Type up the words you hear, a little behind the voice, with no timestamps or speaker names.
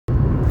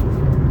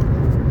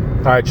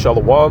All right,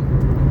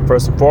 Shalom.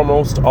 First and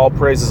foremost, all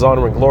praises,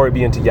 honor, and glory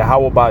be unto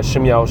Yahweh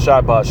Ba'Shem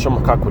Yahushai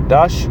Ba'Shem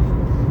Rakakwadash.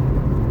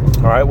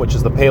 All right, which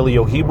is the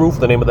Paleo Hebrew, for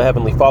the name of the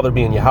Heavenly Father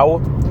being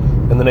Yahweh,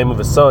 and the name of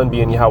His Son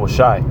being Yahweh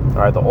Shai. All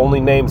right, the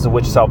only names in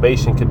which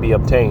salvation could be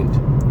obtained,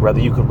 whether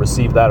you could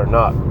receive that or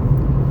not.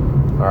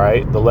 All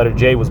right, the letter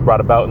J was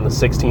brought about in the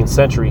 16th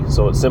century,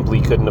 so it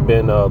simply couldn't have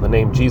been the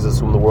name Jesus,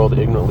 whom the world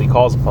ignorantly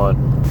calls upon.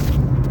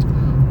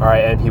 All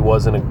right, and he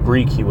wasn't a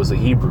Greek, he was a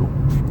Hebrew.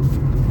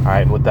 All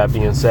right, and with that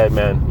being said,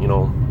 man, you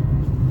know,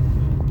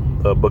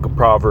 the book of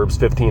Proverbs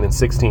 15 and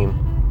 16,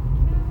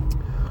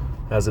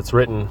 as it's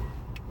written,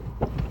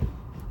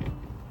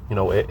 you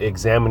know,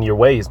 examine your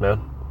ways,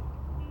 man.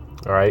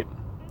 All right,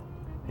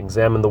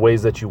 examine the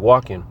ways that you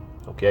walk in,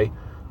 okay?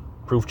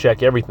 Proof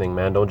check everything,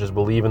 man. Don't just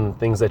believe in the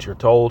things that you're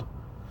told.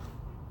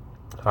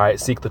 All right,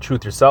 seek the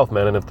truth yourself,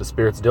 man. And if the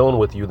Spirit's dealing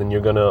with you, then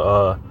you're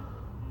gonna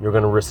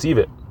receive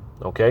it,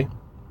 okay?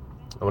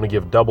 I want to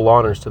give double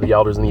honors to the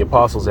elders and the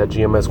apostles at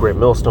GMS Great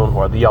Millstone, who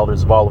are the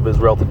elders of all of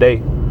Israel today,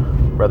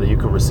 whether you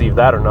could receive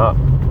that or not.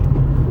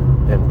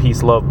 And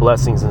peace, love,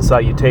 blessings, and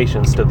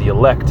salutations to the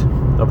elect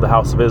of the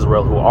house of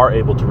Israel who are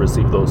able to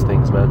receive those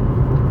things, man.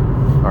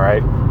 All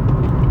right.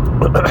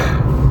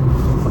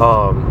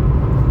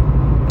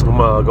 I'm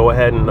gonna go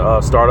ahead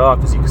and start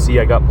off. As you can see,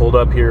 I got pulled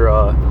up here.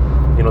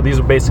 You know, these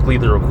are basically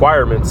the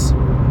requirements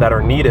that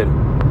are needed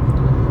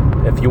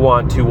if you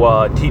want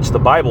to teach the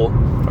Bible.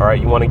 All right,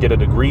 you want to get a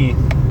degree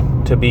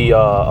to be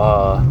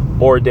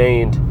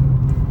ordained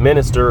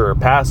minister or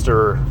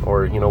pastor,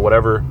 or you know,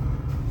 whatever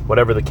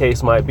the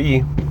case might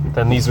be,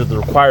 then these are the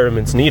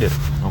requirements needed.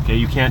 Okay,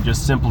 you can't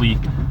just simply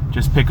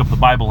just pick up the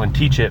Bible and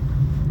teach it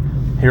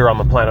here on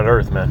the planet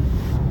Earth, man.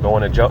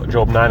 Going to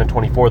Job 9 and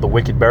 24, the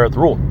wicked beareth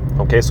rule.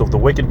 Okay, so if the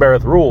wicked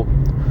beareth rule,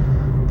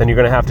 then you're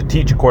going to have to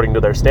teach according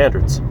to their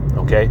standards.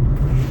 Okay,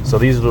 so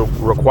these are the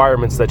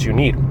requirements that you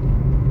need.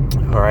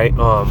 All right.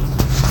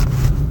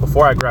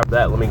 Before I grab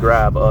that, let me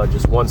grab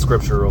just one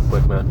scripture real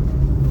quick, man.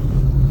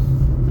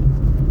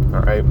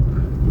 All right.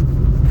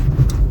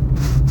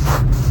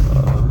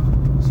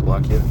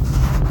 Salakia.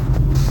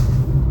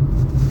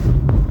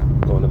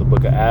 Going to the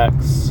book of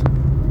Acts.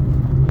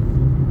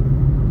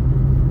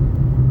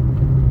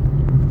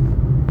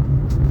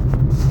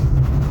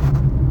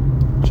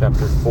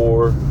 Chapter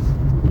 4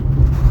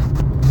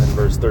 and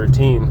verse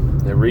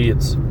 13. It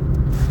reads,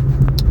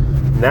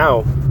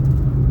 "Now,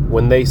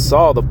 when they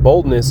saw the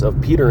boldness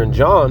of Peter and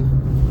John,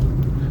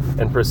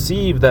 and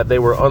perceived that they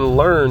were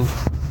unlearned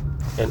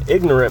and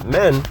ignorant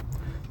men,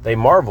 they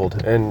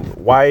marveled." And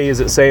why is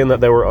it saying that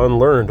they were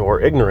unlearned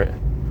or ignorant?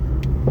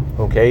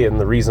 Okay,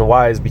 and the reason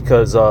why is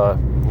because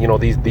you know,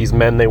 these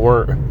men, they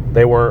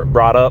weren't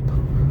brought up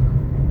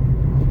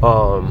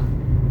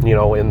you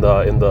know, in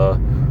the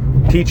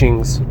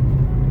teachings,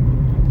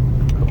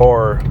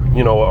 or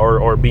you know,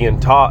 or being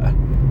taught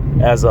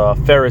as a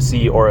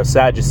Pharisee or a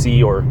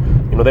Sadducee, or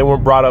you know, they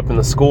weren't brought up in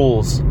the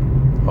schools,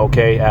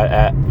 okay,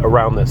 at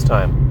around this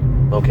time,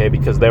 okay,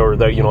 because they were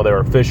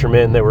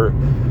fishermen. They were,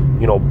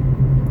 you know,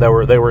 they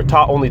were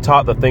only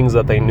taught the things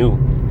that they knew.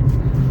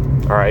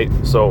 All right,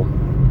 so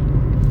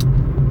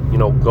you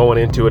know, going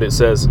into it, it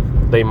says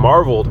they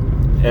marveled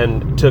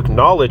and took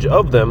knowledge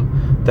of them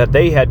that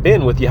they had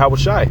been with Yahweh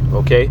Shai.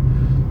 Okay,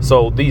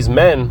 so these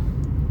men,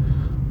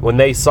 when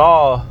they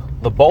saw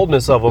the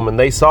boldness of them and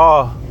they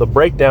saw the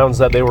breakdowns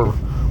that they were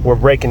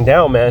breaking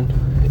down, man,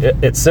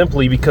 it's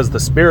simply because the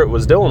Spirit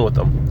was dealing with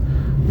them,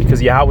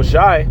 because Yahweh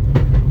Shai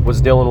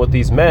was dealing with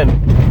these men,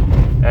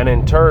 and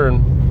in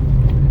turn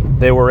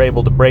they were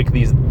able to break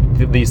these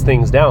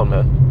things down,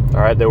 man.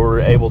 All right, they were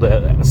able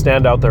to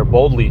stand out there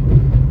boldly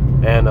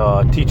and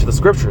teach the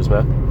scriptures,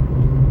 man.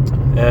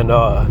 And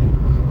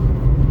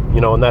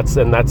you know, and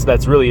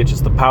that's really, it's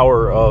just the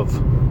power of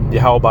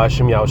Yahweh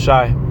Ba'Shem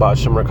Yahushai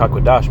Ba'Shem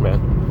Rakakwadash, man.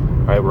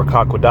 All right,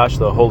 Rakakwadash,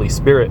 the Holy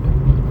Spirit,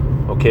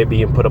 okay,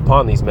 being put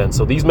upon these men.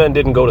 So these men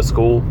didn't go to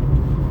school.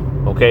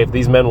 Okay, if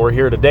these men were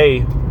here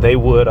today, they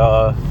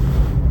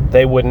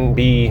wouldn't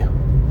be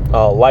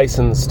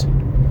licensed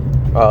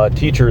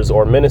teachers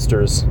or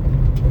ministers.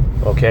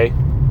 Okay,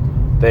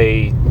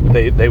 they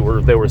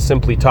were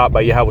simply taught by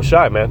Yahweh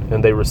Shai, man,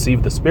 and they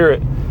received the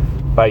Spirit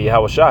by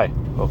Yahweh Shai.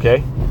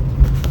 Okay,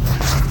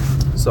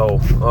 so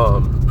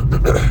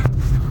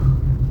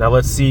now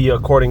let's see,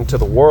 according to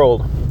the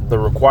world, the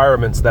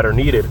requirements that are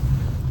needed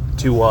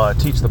to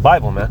teach the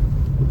Bible, man.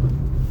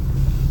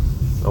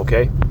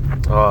 Okay,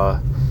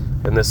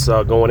 and this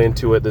going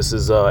into it, this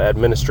is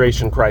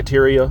administration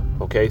criteria.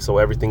 Okay, so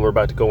everything we're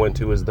about to go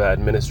into is the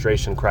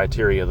administration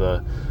criteria,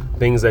 the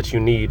things that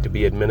you need to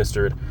be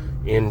administered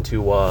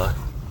into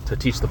to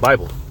teach the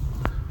Bible.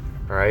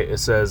 All right, it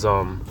says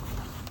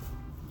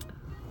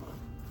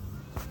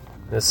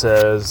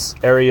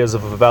areas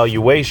of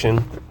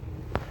evaluation.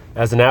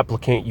 As an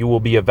applicant, you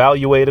will be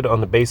evaluated on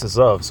the basis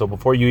of. So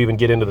before you even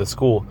get into the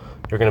school,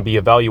 you're going to be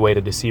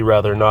evaluated to see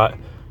whether or not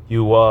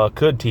you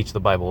could teach the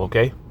Bible.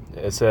 Okay,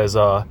 it says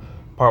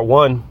part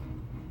 1,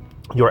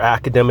 your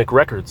academic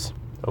records.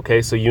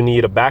 Okay, so you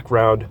need a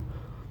background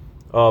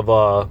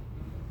of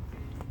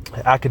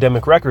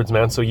academic records,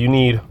 man. So you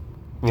need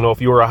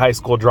if you were a high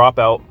school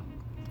dropout,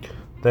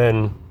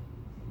 then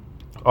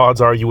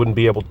odds are you wouldn't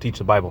be able to teach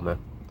the Bible, man.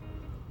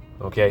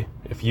 Okay,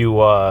 if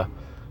you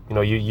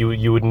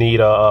you would need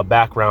a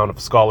background of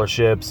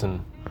scholarships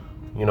and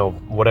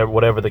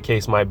whatever the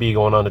case might be.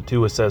 Going on to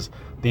 2, it says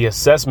the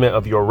assessment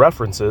of your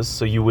references.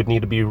 So you would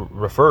need to be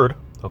referred.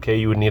 Okay,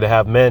 you would need to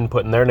have men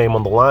putting their name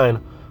on the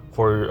line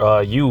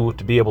for you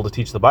to be able to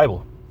teach the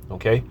Bible.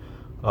 Okay,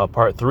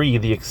 part 3,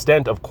 the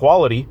extent of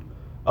quality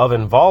of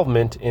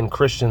involvement in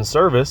Christian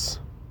service,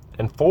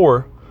 and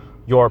 4,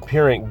 your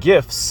apparent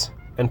gifts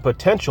and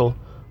potential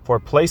for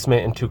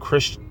placement into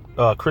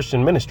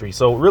Christian ministry.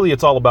 So really,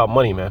 it's all about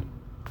money, man.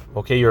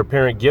 Okay, your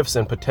apparent gifts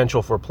and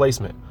potential for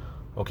placement.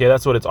 Okay,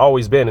 that's what it's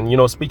always been.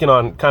 And, speaking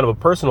on kind of a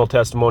personal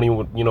testimony,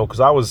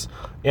 because I was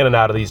in and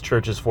out of these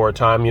churches for a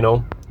time,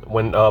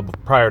 when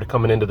prior to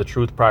coming into the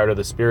truth, prior to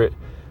the Spirit,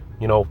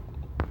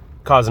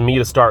 causing me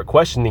to start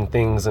questioning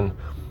things and,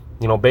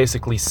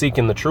 basically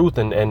seeking the truth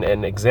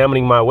and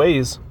examining my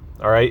ways.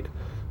 All right.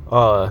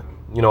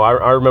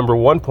 I remember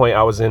one point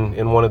I was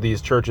in one of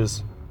these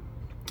churches,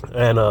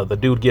 and the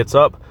dude gets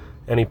up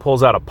and he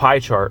pulls out a pie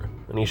chart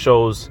and he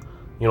shows,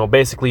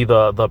 basically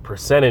the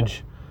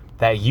percentage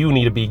that you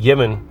need to be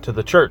given to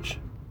the church.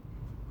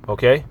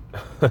 Okay.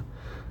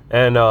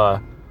 And,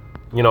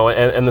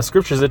 and the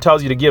scriptures, it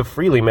tells you to give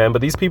freely, man.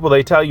 But these people,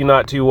 they tell you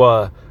not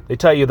to, they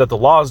tell you that the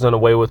law is done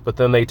away with, but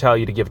then they tell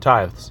you to give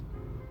tithes.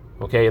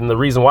 Okay. And the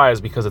reason why is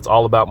because it's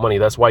all about money.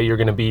 That's why you're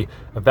going to be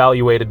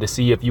evaluated to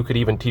see if you could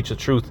even teach the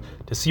truth,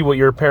 to see what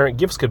your apparent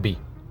gifts could be.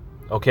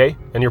 Okay.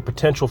 And your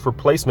potential for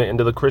placement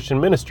into the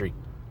Christian ministry.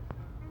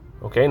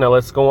 Okay. Now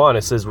let's go on.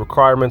 It says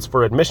requirements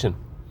for admission.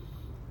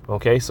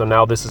 Okay, so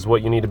now this is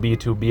what you need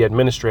to be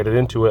administrated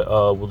into it.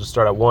 We'll just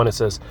start at 1. It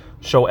says,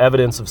 show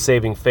evidence of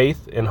saving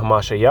faith in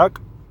Hamashiach.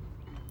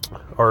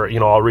 Or,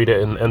 I'll read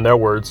it in their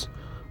words.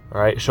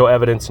 All right, show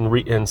evidence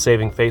in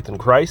saving faith in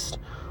Christ.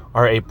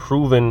 Are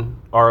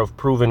of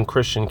proven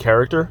Christian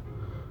character.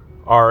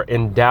 Are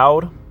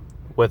endowed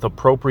with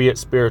appropriate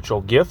spiritual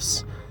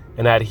gifts.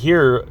 And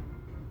adhere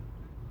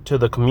to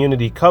the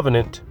community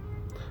covenant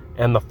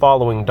and the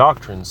following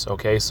doctrines.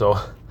 Okay, so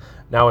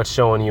now it's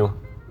showing you,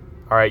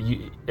 all right,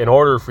 in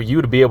order for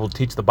you to be able to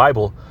teach the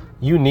Bible,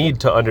 you need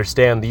to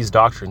understand these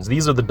doctrines.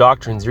 These are the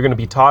doctrines you're going to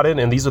be taught in,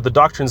 and these are the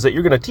doctrines that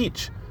you're going to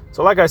teach.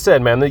 So like I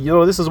said, man,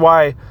 this is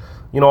why,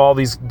 all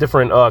these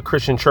different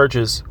Christian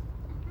churches,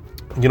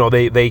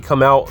 they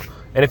come out.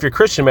 And if you're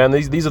Christian, man,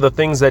 these are the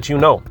things that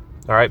all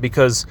right,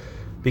 because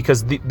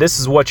this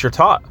is what you're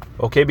taught,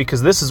 okay?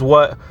 Because this is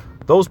what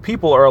those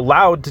people are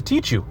allowed to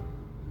teach you,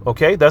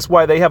 okay? That's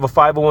why they have a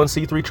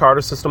 501c3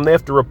 charter system. They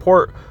have to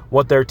report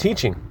what they're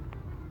teaching.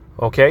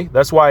 Okay,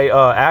 that's why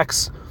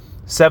Acts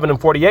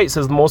 7:48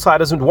 says the Most High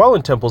doesn't dwell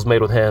in temples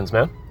made with hands,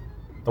 man.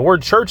 The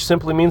word church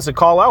simply means to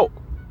call out.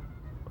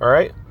 All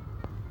right,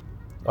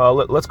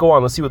 let's go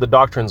on. Let's see what the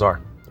doctrines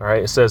are. All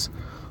right, it says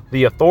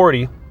the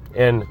authority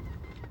and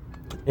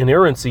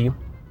inerrancy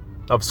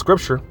of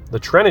Scripture, the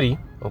Trinity.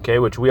 Okay,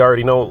 which we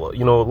already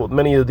know.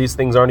 Many of these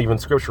things aren't even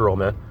scriptural,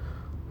 man.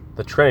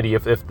 The Trinity.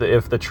 If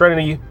the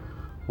Trinity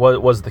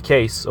was the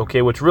case,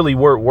 okay, which really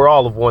we're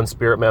all of one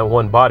spirit, man,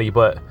 one body,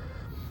 but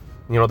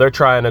they're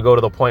trying to go to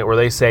the point where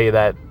they say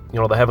that,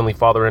 the Heavenly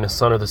Father and His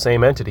Son are the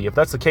same entity. If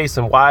that's the case,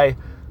 then why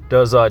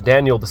does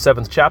Daniel, the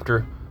 7th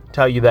chapter,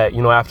 tell you that,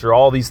 after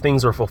all these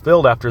things are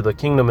fulfilled, after the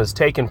kingdom is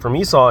taken from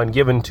Esau and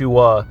given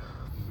to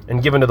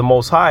the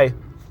Most High,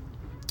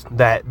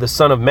 that the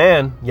Son of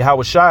Man,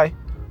 Yahushai,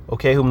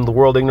 okay, whom the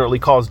world ignorantly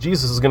calls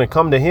Jesus, is going to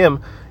come to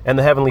Him, and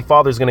the Heavenly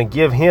Father is going to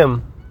give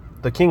Him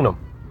the kingdom.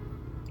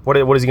 What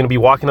is He going to be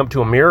walking up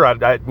to a mirror?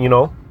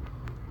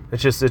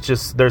 It's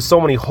just there's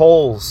so many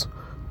holes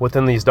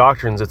within these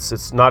doctrines.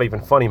 It's not even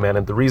funny, man.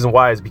 And the reason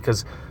why is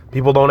because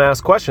people don't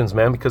ask questions,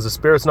 man, because the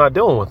Spirit's not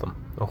dealing with them.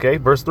 Okay,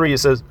 verse 3 it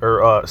says,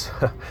 verse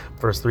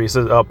 3 it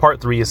says, part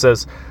 3 it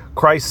says,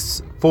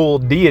 Christ's full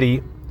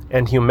deity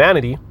and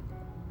humanity.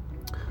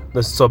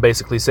 This is so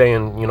basically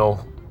saying,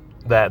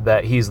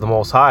 that He's the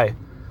Most High,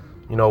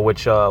 He's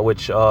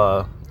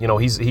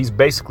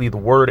basically the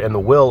word and the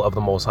will of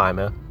the Most High,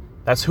 man.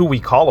 That's who we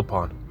call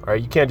upon. All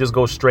right, you can't just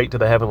go straight to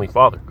the Heavenly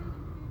Father.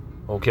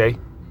 Okay.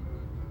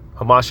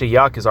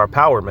 Hamashiach is our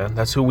power, man.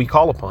 That's who we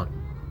call upon.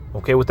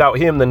 Okay, without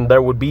Him, then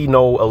there would be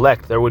no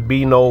elect. There would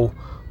be the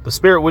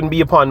Spirit wouldn't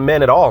be upon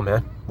men at all,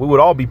 man. We would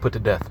all be put to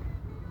death.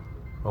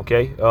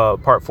 Okay,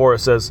 part 4, it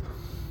says,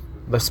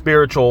 the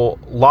spiritual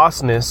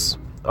lostness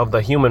of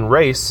the human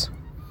race.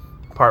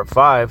 Part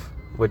 5,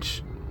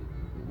 which,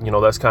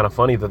 that's kind of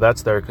funny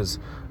that's there, because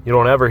you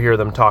don't ever hear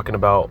them talking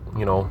about,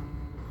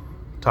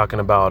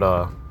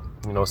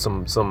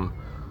 some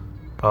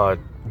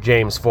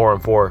James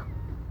 4:4.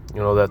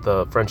 That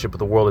the friendship of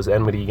the world is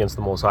enmity against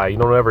the Most High. You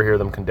don't ever hear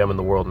them condemning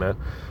the world, man.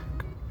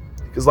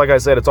 Because like I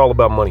said, it's all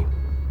about money.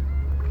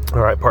 All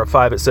right, part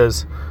 5, it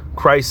says,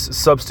 Christ's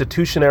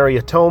substitutionary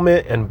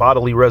atonement and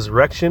bodily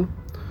resurrection.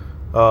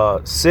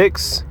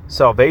 6,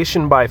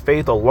 salvation by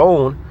faith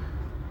alone,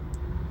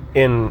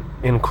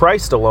 in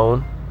Christ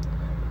alone,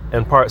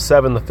 and part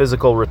 7, the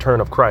physical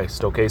return of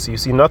Christ. Okay, so you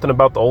see nothing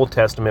about the Old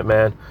Testament,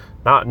 man.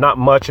 Not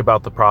much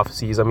about the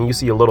prophecies. I mean, you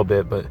see a little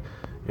bit, but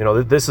you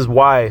know, this is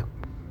why,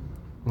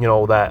 you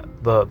know, that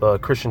the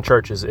Christian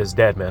church is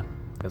dead, man.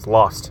 It's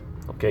lost.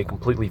 Okay,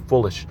 completely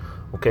foolish.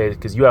 Okay,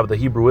 because you have the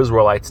Hebrew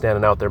Israelites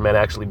standing out there, man,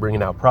 actually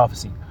bringing out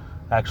prophecy,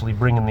 actually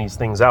bringing these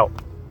things out.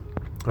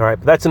 All right,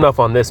 but that's enough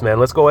on this, man.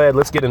 Let's go ahead.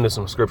 Let's get into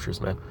some scriptures,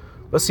 man.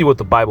 Let's see what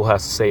the Bible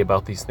has to say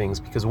about these things,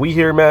 because we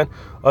here, man,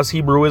 us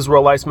Hebrew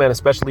Israelites, man,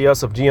 especially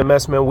us of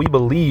GMS, man, we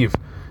believe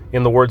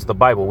in the words of the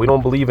Bible. We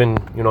don't believe in,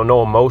 you know,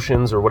 no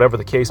emotions or whatever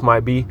the case might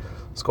be.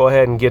 Let's go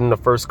ahead and get into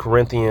 1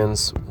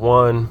 Corinthians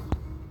 1.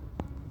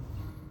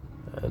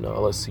 And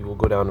let's see, we'll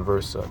go down to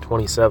verse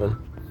 27.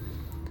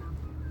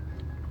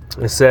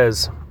 It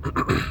says,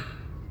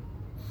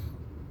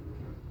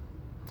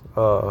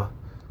 1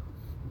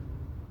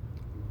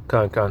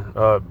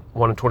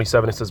 and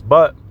 27, it says,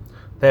 but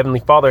the Heavenly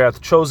Father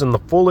hath chosen the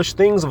foolish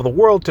things of the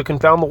world to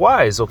confound the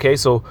wise. Okay,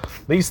 so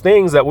these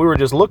things that we were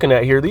just looking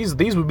at here, these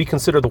would be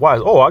considered the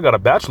wise. Oh, I got a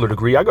bachelor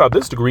degree, I got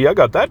this degree, I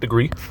got that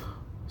degree.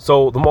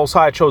 So the Most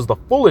High chose the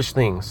foolish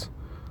things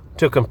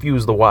to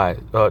confuse the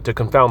wise, to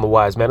confound the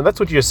wise, man. And that's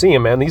what you're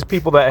seeing, man. These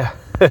people that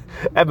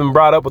have been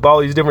brought up with all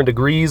these different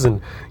degrees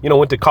and, you know,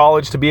 went to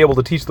college to be able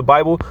to teach the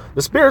Bible,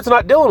 the Spirit's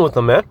not dealing with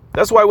them, man.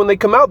 That's why when they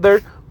come out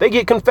there, they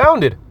get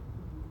confounded.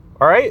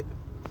 All right.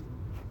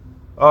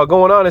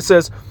 Going on, it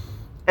says,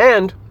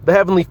 and the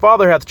Heavenly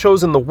Father hath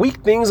chosen the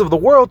weak things of the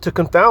world to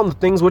confound the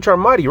things which are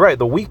mighty. Right,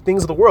 the weak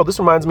things of the world. This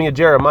reminds me of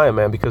Jeremiah,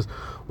 man, because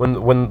when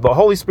the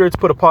Holy Spirit's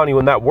put upon you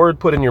and that word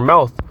put in your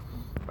mouth,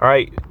 all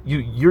right,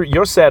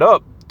 you're set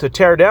up to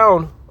tear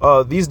down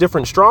these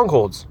different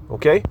strongholds.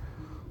 Okay,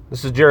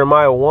 this is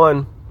Jeremiah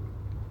 1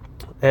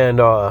 and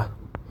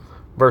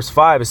verse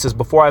 5. It says,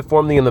 before I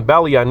formed thee in the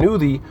belly, I knew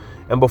thee,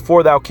 and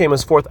before thou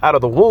camest forth out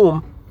of the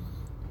womb,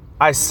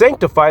 I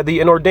sanctified thee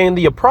and ordained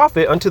thee a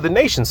prophet unto the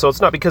nations. So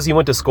it's not because he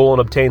went to school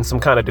and obtained some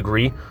kind of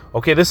degree.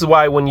 Okay, this is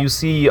why when you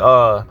see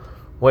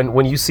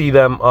when you see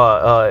them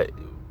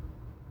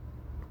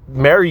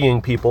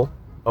marrying people,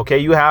 okay,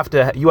 you have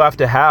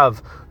to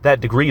have that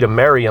degree to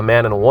marry a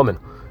man and a woman.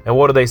 And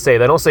what do they say?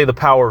 They don't say the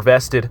power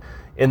vested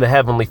in the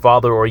Heavenly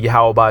Father or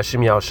Yahweh by Shem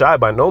Yahushai.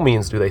 By no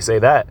means do they say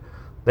that.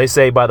 They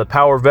say by the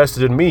power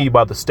vested in me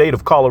by the state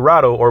of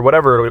Colorado or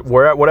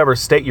whatever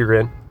state you're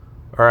in.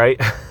 All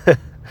right.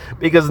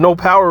 Because no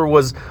power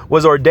was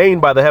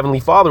ordained by the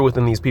Heavenly Father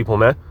within these people,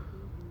 man.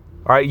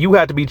 All right, you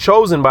had to be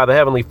chosen by the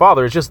Heavenly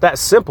Father. It's just that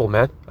simple,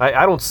 man.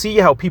 I don't see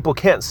how people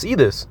can't see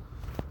this.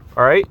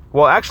 All right,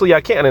 well, actually,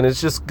 I can, and it's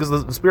just because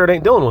the Spirit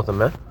ain't dealing with them,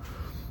 man.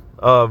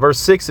 Verse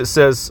 6, it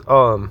says,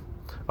 I'm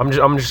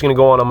just gonna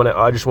go on.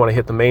 I just want to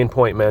hit the main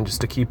point, man,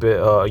 just to keep it.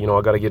 You know,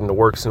 I got to get into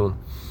work soon.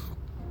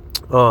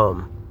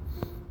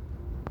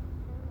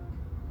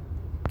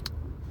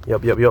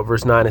 Yep.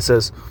 Verse 9, it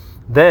says,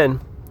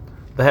 then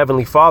the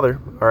Heavenly Father,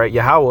 all right,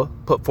 Yahweh,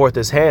 put forth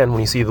his hand. When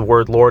you see the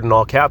word Lord in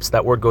all caps,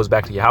 that word goes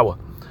back to Yahweh.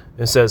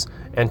 It says,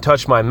 and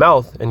touched my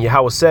mouth, and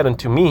Yahweh said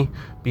unto me,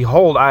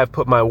 behold, I have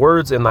put my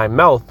words in thy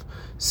mouth.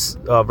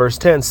 Verse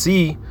 10,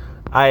 see,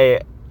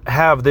 I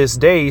have this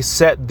day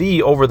set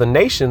thee over the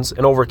nations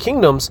and over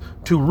kingdoms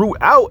to root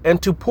out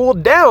and to pull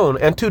down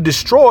and to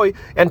destroy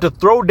and to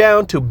throw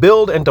down, to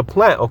build and to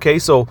plant. Okay,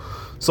 so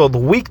the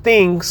weak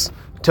things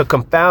to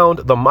confound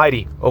the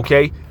mighty.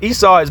 Okay,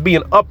 Esau is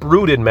being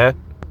uprooted, man.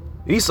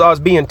 Esau is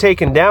being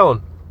taken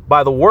down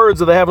by the words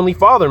of the Heavenly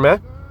Father,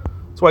 man.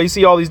 That's why you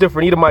see all these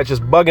different Edomites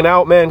just bugging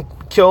out, man,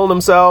 killing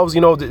themselves.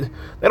 You know, they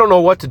don't know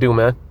what to do,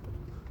 man.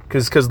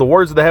 Because the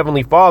words of the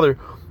Heavenly Father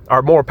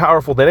are more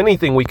powerful than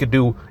anything we could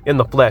do in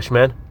the flesh,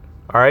 man.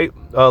 All right,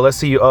 let's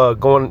see,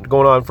 going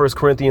on 1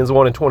 Corinthians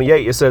 1 and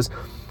 28, it says,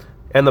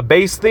 and the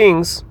base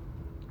things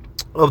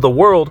of the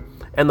world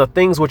and the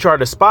things which are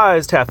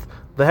despised hath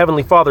the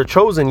Heavenly Father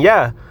chosen,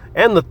 yeah,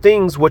 and the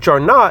things which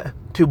are not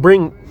to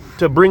bring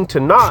to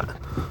naught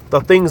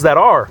the things that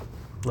are.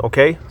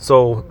 Okay,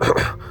 so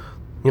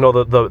you know,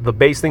 the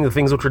base thing, the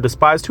things which are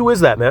despised, who is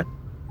that, man?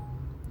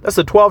 That's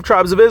the 12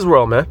 tribes of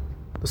Israel, man.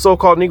 The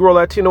so-called Negro,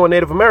 Latino, and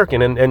Native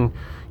American, and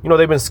you know,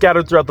 they've been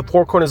scattered throughout the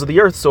four corners of the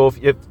earth. So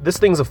if this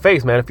thing's of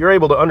faith, man, if you're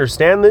able to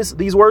understand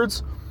these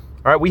words,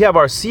 all right, we have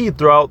our seed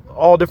throughout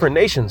all different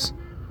nations.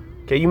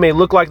 Okay, you may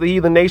look like the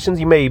heathen nations,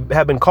 you may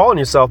have been calling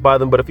yourself by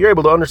them, but if you're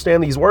able to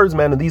understand these words,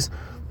 man, and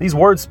these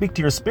words speak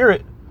to your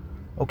spirit,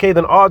 okay,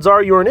 then odds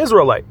are you're an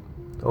Israelite.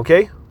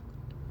 Okay,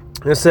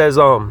 it says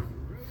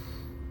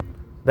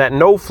that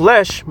no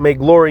flesh may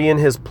glory in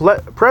his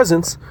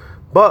presence,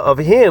 but of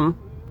him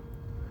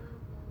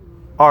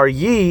are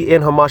ye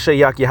in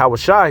Hamashiach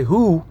Yahushai,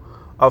 who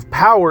of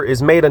power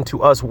is made unto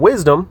us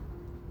wisdom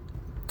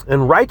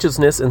and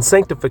righteousness and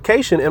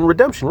sanctification and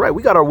redemption. Right,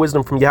 we got our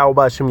wisdom from Yahweh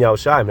by Shem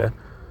Yahushai, man.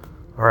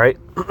 All right,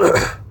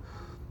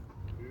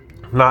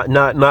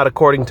 not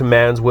according to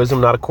man's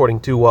wisdom, not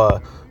according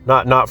to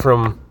not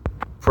from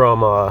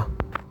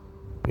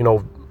you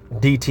know,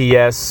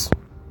 DTS,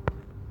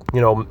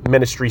 you know,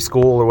 ministry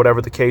school or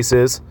whatever the case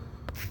is.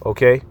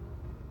 Okay,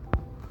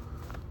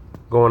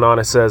 going on,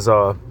 it says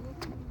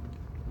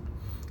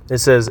It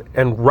says,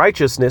 and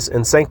righteousness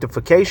and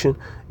sanctification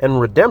and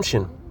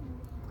redemption,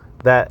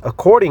 that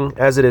according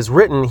as it is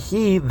written,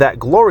 he that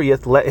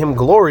glorieth, let him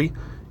glory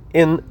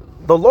in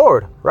the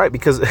Lord, right?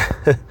 Because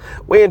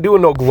we ain't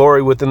doing no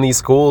glory within these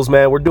schools,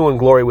 man. We're doing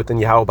glory within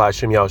Yahweh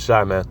B'Shem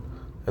Yahushai, man.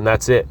 And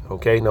that's it.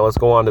 Okay, now let's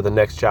go on to the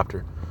next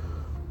chapter.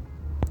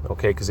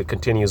 Okay, because it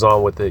continues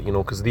on with it, you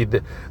know, because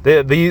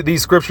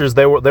these scriptures,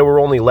 they were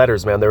only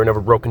letters, man. They were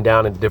never broken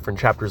down into different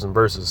chapters and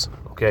verses.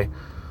 Okay,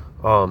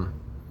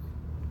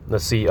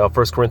 let's see, 1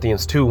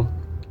 Corinthians 2.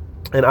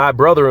 And I,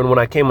 brethren, when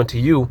I came unto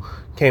you,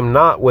 came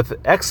not with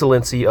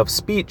excellency of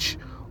speech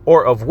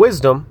or of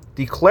wisdom,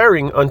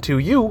 declaring unto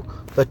you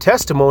the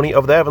testimony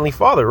of the Heavenly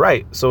Father.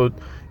 Right. So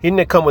he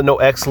didn't come with no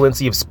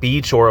excellency of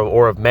speech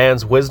or of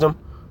man's wisdom.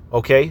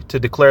 Okay, to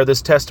declare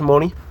this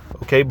testimony.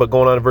 Okay, but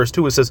going on to verse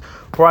 2, it says,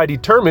 for I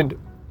determined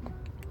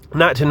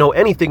not to know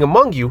anything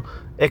among you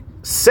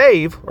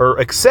save or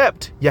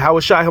except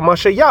Yahushua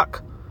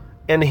HaMashiach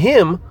and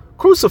him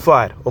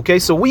crucified. Okay,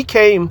 so we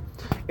came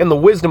in the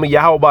wisdom of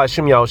Yahweh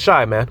B'Shem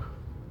Yahushai, man.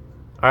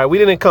 All right, we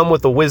didn't come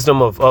with the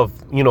wisdom of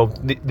you know,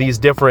 these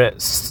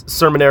different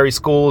seminary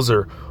schools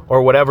or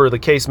whatever the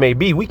case may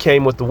be. We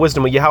came with the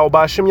wisdom of Yahweh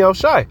B'Shem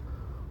Yahushai.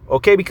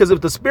 Okay, because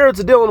if the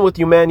Spirit's dealing with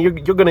you, man, you're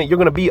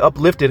gonna be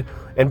uplifted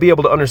and be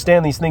able to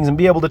understand these things and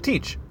be able to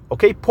teach.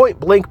 Okay, point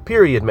blank,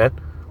 period, man.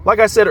 Like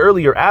I said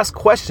earlier, ask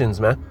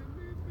questions, man.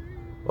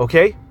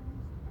 Okay,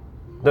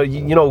 no,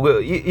 you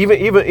know,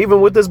 even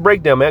with this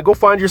breakdown, man, go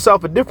find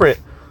yourself a different,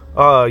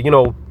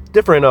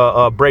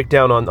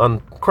 breakdown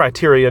on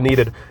criteria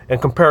needed and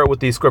compare it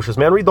with these scriptures,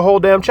 man. Read the whole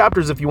damn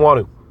chapters if you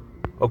want to.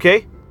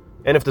 Okay,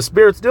 and if the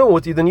Spirit's dealing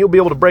with you, then you'll be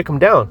able to break them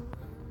down.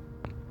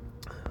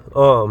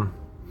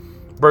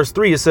 Verse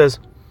 3, it says,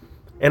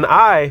 and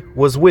I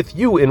was with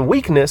you in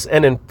weakness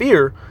and in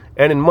fear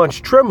and in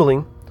much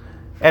trembling,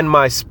 and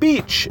my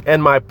speech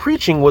and my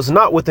preaching was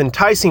not with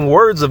enticing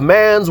words of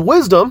man's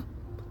wisdom,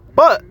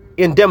 but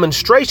in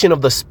demonstration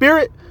of the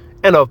Spirit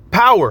and of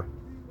power.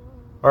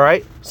 All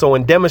right. So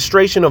in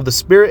demonstration of the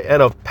Spirit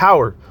and of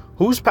power.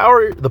 Whose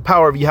power? The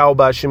power of Yahweh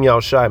B'Shem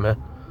Yahushai, man.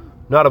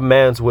 Not of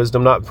man's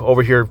wisdom. Not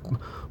over here.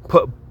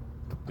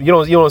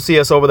 You don't see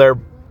us over there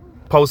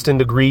posting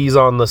degrees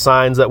on the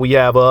signs that we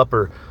have up,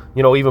 or,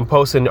 you know, even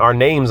posting our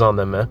names on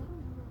them, man.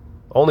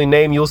 Only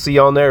name you'll see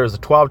on there is the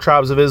 12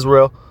 tribes of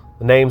Israel.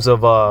 The names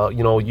of,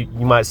 you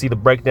might see the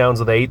breakdowns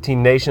of the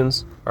 18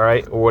 nations, all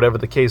right, or whatever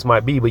the case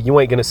might be. But you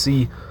ain't going to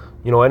see,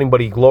 you know,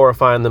 anybody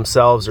glorifying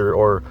themselves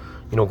or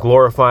you know,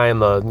 glorifying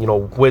the, you know,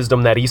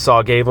 wisdom that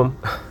Esau gave them.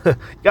 You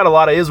got a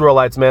lot of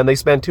Israelites, man. They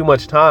spend too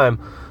much time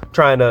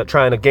trying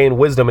to gain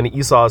wisdom in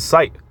Esau's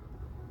sight.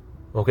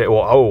 Okay,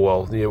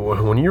 well,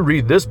 when you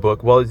read this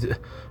book, well,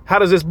 how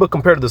does this book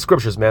compare to the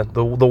scriptures, man?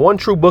 The one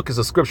true book is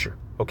a scripture,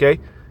 okay?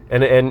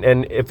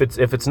 And if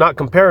it's not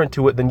comparing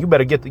to it, then you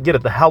better get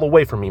it the hell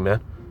away from me, man.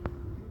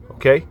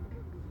 Okay?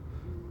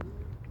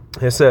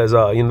 It says,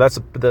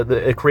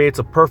 it creates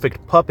a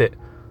perfect puppet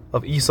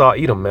of Esau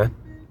Edom, man.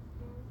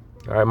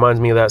 All right, reminds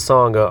me of that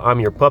song,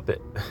 I'm Your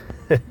Puppet.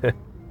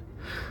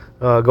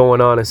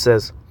 Going on, it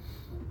says,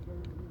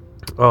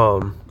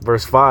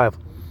 verse 5,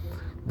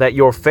 that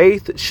your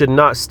faith should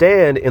not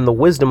stand in the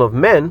wisdom of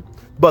men,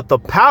 but the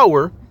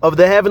power of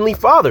the Heavenly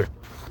Father.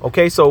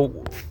 Okay, so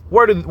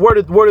where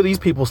do these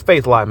people's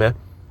faith lie, man?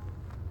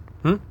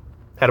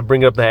 Had to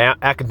bring up the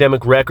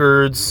academic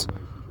records.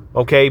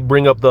 Okay,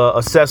 bring up the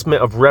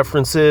assessment of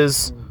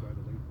references.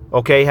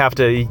 Okay,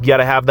 you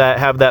gotta have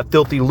that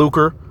filthy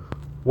lucre.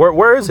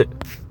 Where is it?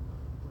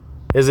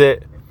 Is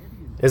it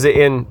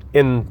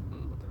in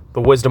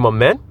the wisdom of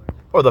men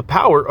or the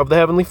power of the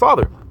Heavenly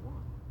Father?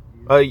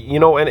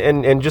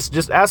 And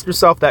just ask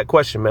yourself that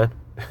question, man.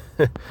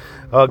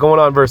 Going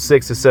on, verse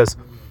 6, it says,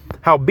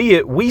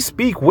 howbeit we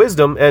speak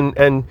wisdom,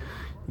 and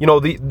you know,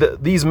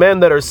 these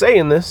men that are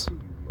saying this,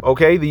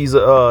 okay, these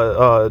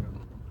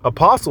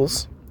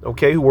apostles,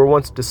 okay, who were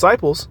once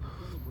disciples,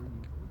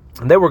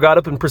 they were got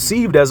up and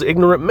perceived as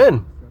ignorant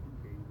men.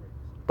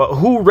 But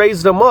who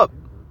raised them up?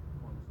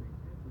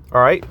 All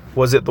right,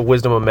 was it the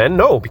wisdom of men?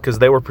 No, because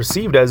they were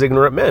perceived as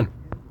ignorant men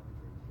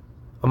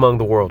among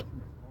the world.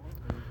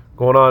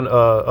 Going on,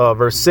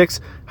 verse 6,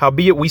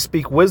 howbeit we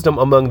speak wisdom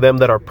among them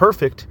that are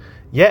perfect,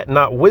 yet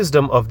not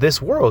wisdom of this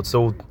world.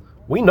 So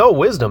we know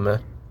wisdom,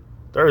 man.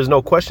 There is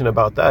no question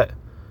about that.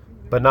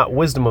 But not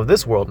wisdom of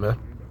this world, man.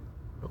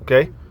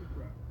 Okay?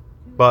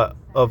 But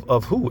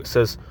of who? It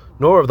says,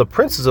 nor of the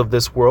princes of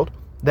this world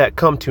that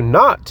come to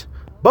naught,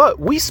 but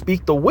we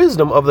speak the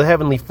wisdom of the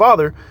Heavenly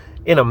Father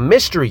in a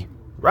mystery.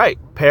 Right?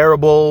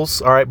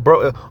 Parables. All right,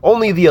 bro.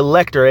 Only the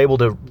elect are able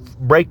to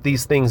break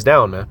these things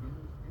down, man.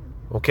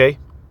 Okay?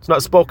 It's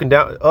not spoken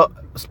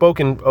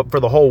for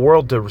the whole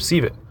world to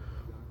receive it.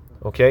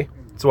 Okay?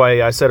 That's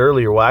why I said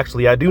earlier, well,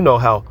 actually, I do know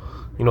how,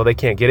 you know, they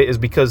can't get it is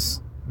because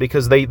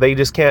they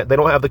just can't, they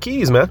don't have the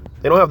keys, man.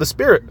 They don't have the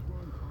Spirit.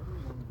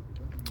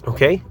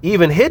 Okay?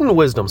 Even hidden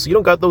wisdom. So you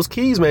don't got those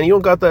keys, man. You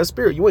don't got that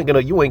Spirit. You ain't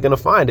gonna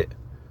find it.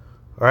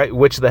 All right?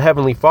 Which the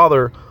Heavenly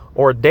Father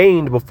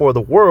ordained before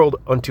the world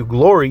unto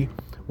glory,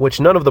 which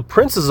none of the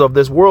princes of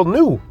this world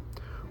knew.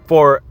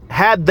 For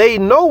had they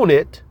known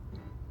it,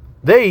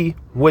 they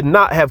would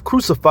not have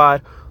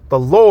crucified the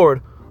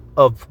Lord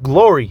of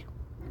glory.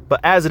 But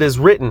as it is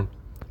written,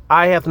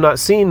 eye hath not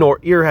seen, nor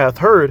ear hath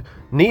heard,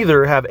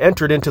 neither have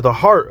entered into the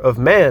heart of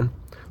man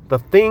the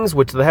things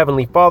which the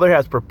heavenly Father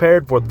has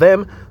prepared for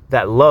them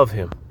that love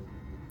him.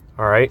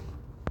 All right.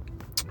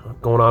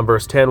 Going on,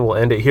 verse 10, we'll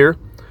end it here.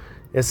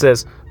 It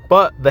says,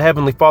 but the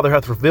heavenly Father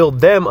hath revealed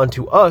them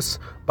unto us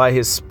by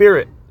his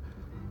Spirit.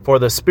 For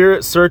the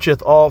Spirit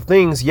searcheth all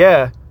things,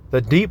 yea,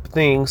 the deep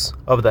things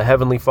of the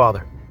heavenly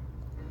Father.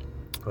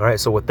 All right.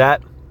 So with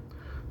that,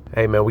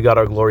 hey, man, we got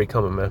our glory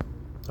coming, man.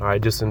 All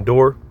right. Just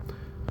endure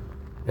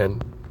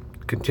and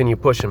continue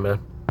pushing, man.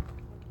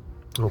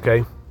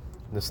 Okay.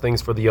 This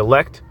thing's for the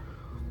elect.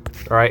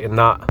 All right. And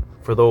not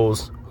for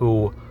those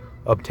who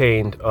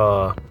obtained,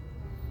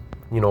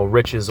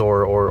 riches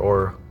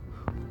or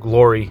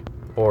glory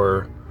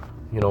or,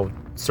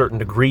 certain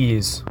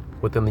degrees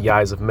within the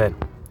eyes of men.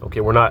 Okay.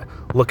 We're not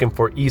looking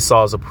for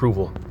Esau's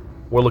approval.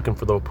 We're looking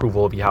for the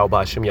approval of Yahweh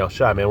Hashem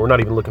Yahushua, man. We're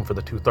not even looking for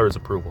the 2/3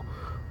 approval.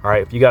 All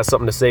right. If you got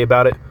something to say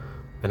about it,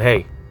 then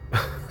hey,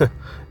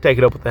 take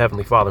it up with the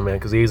Heavenly Father, man,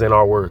 because these ain't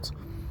our words. I'm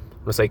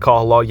going to say,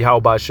 call Allah,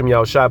 Yahweh Hashem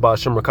Yahushua,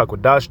 Hashem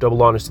Rakakwadash,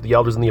 double honors to the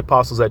elders and the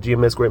apostles at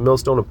GMS Great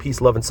Millstone, and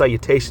peace, love, and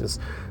salutations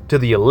to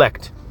the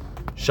elect.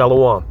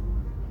 Shalom.